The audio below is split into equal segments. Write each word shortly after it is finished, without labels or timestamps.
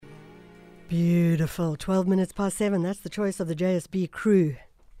Beautiful. 12 minutes past 7. That's the choice of the JSB crew.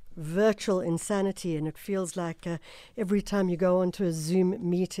 Virtual insanity, and it feels like every time you go onto a Zoom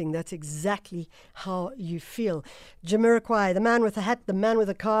meeting, that's exactly how you feel. Jamiroquai, the man with the hat, the man with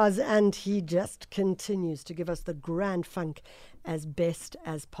the cars, and he just continues to give us the grand funk as best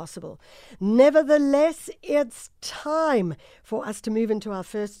as possible. Nevertheless, it's time for us to move into our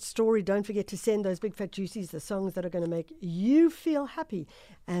first story. Don't forget to send those big fat juicies, the songs that are going to make you feel happy.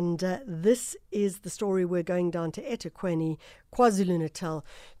 And this is the story. We're going down to eThekwini, KwaZulu-Natal,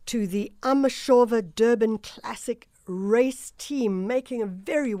 to the Amashova Durban Classic race team, making a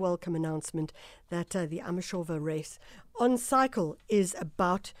very welcome announcement that the Amashova race on cycle is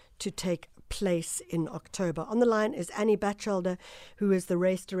about to take place in October. On the line is Annie Batchelder, who is the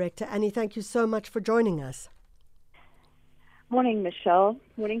race director. Annie, thank you so much for joining us. Morning, Michelle.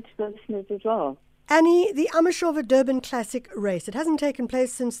 Morning to the listeners as well. Annie, the Amashova Durban Classic race, it hasn't taken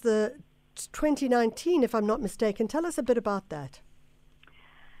place since the 2019, if I'm not mistaken. Tell us a bit about that.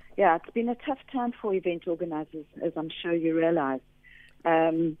 Yeah, it's been a tough time for event organizers, as I'm sure you realize.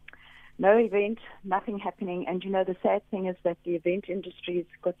 No event, nothing happening. And, the sad thing is that the event industry's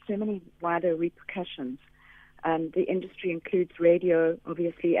got so many wider repercussions. The industry includes radio,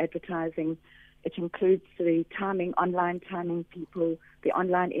 obviously advertising. It includes the online timing people, the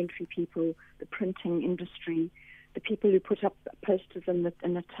online entry people, the printing industry, the people who put up posters in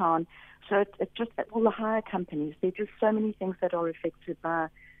the town. So it's just all the hire companies. There are just so many things that are affected by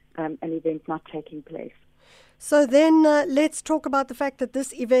an event not taking place. So then let's talk about the fact that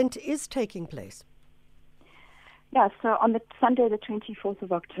this event is taking place. Yeah, so on the Sunday, the 24th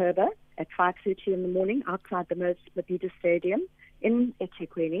of October at 5:30 in the morning outside the Mabhida Stadium in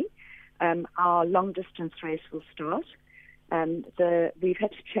eThekwini, our long-distance race will start. We've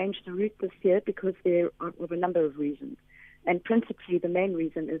had to change the route this year because there are a number of reasons. And principally, the main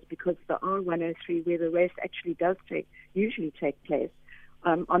reason is because the R103, where the race actually does usually take place,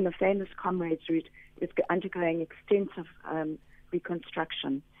 on the famous Comrades route, is undergoing extensive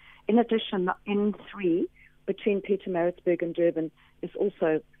reconstruction. In addition, the N3 between Pietermaritzburg and Durban is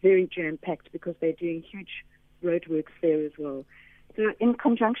also very jam-packed because they're doing huge roadworks there as well. So in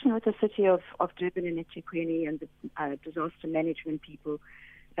conjunction with the city of Durban and eThekwini and the disaster management people,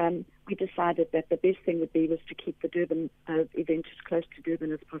 we decided that the best thing would be was to keep the event as close to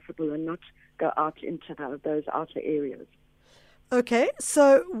Durban as possible and not go out into those outer areas. Okay,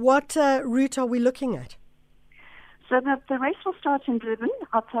 so what route are we looking at? So the race will start in Durban,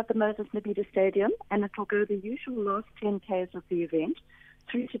 outside the Moses Mabhida Stadium, and it will go the usual last 10 Ks of the event,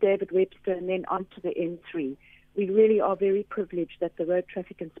 through to David Webster and then on to the N3. We really are very privileged that the Road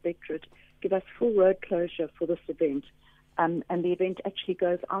Traffic Inspectorate give us full road closure for this event. And the event actually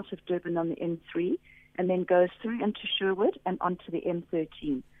goes out of Durban on the N3 and then goes through into Sherwood and onto the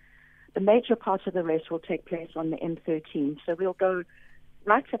M13. The major part of the race will take place on the M13. So we'll go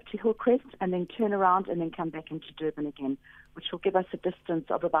right up to Hillcrest and then turn around and then come back into Durban again, which will give us a distance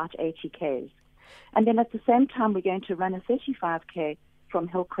of about 80 Ks. And then at the same time, we're going to run a 35 K from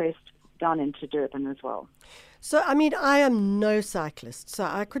Hillcrest down into Durban as well. So, I am no cyclist, so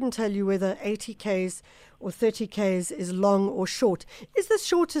I couldn't tell you whether 80 Ks or 30 Ks is long or short. Is this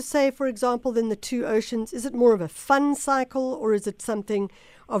shorter, say, for example, than the Two Oceans? Is it more of a fun cycle, or is it something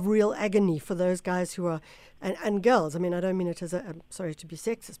of real agony for those guys who are, and girls? I don't mean it as I'm sorry to be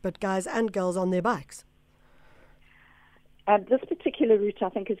sexist, but guys and girls on their bikes. This particular route, I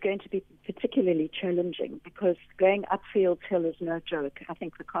think, is going to be particularly challenging because going up Fields Hill is no joke. I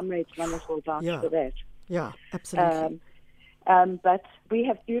think the Comrades runners will vouch for that. Yeah, absolutely. But we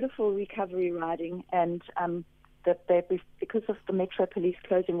have beautiful recovery riding, and because of the Metro Police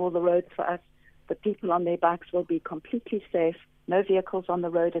closing all the roads for us, the people on their bikes will be completely safe. No vehicles on the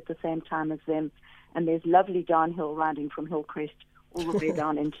road at the same time as them, and there's lovely downhill riding from Hillcrest all the way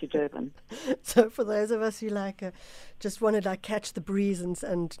down into Durban. So for those of us who just want to catch the breeze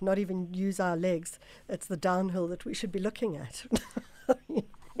and not even use our legs, it's the downhill that we should be looking at.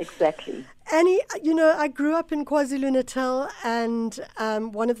 Exactly. Annie, I grew up in KwaZulu-Natal, and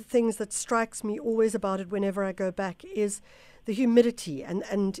one of the things that strikes me always about it whenever I go back is the humidity,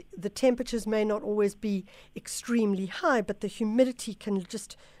 and the temperatures may not always be extremely high, but the humidity can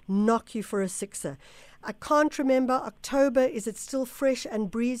just knock you for a sixer. I can't remember, October, is it still fresh and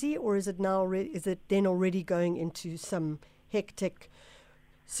breezy, or is it then already going into some hectic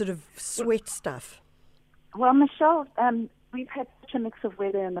sort of sweat stuff? Well, Michelle, we've had such a mix of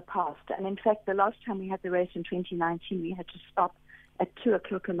weather in the past, and in fact, the last time we had the race in 2019, we had to stop at 2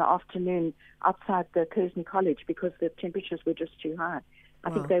 o'clock in the afternoon outside the Kersney College because the temperatures were just too high. I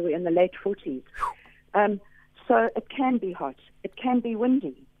think they were in the late 40s. So it can be hot. It can be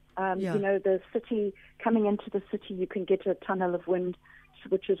windy. Yeah. You know, the city, coming into the city, you can get a tunnel of wind,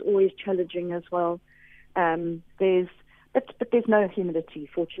 which is always challenging as well. But there's no humidity,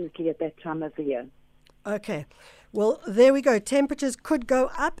 fortunately, at that time of the year. Okay. Well, there we go. Temperatures could go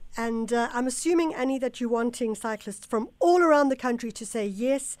up. And I'm assuming, Annie, that you're wanting cyclists from all around the country to say,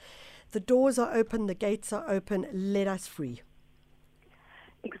 yes, the doors are open, the gates are open, let us free.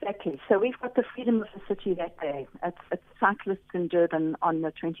 Exactly. So we've got the freedom of the city that day. It's cyclists in Durban on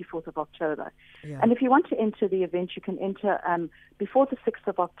the 24th of October. Yeah. And if you want to enter the event, you can enter before the 6th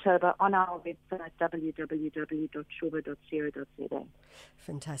of October on our website, www.shova.co.za.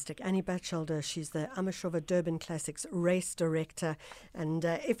 Fantastic. Annie Batchelder, she's the Amashova Durban Classics race director. And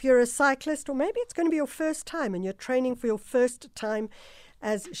if you're a cyclist, or maybe it's going to be your first time and you're training for your first time,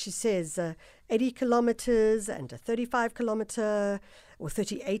 as she says, 80 kilometers and a 35 kilometer, or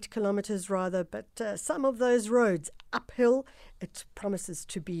 38 kilometers rather, but some of those roads uphill, it promises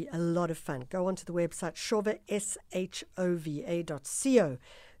to be a lot of fun. Go onto the website shova.co.za.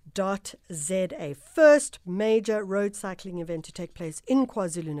 First major road cycling event to take place in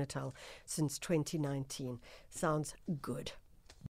KwaZulu-Natal since 2019. Sounds good.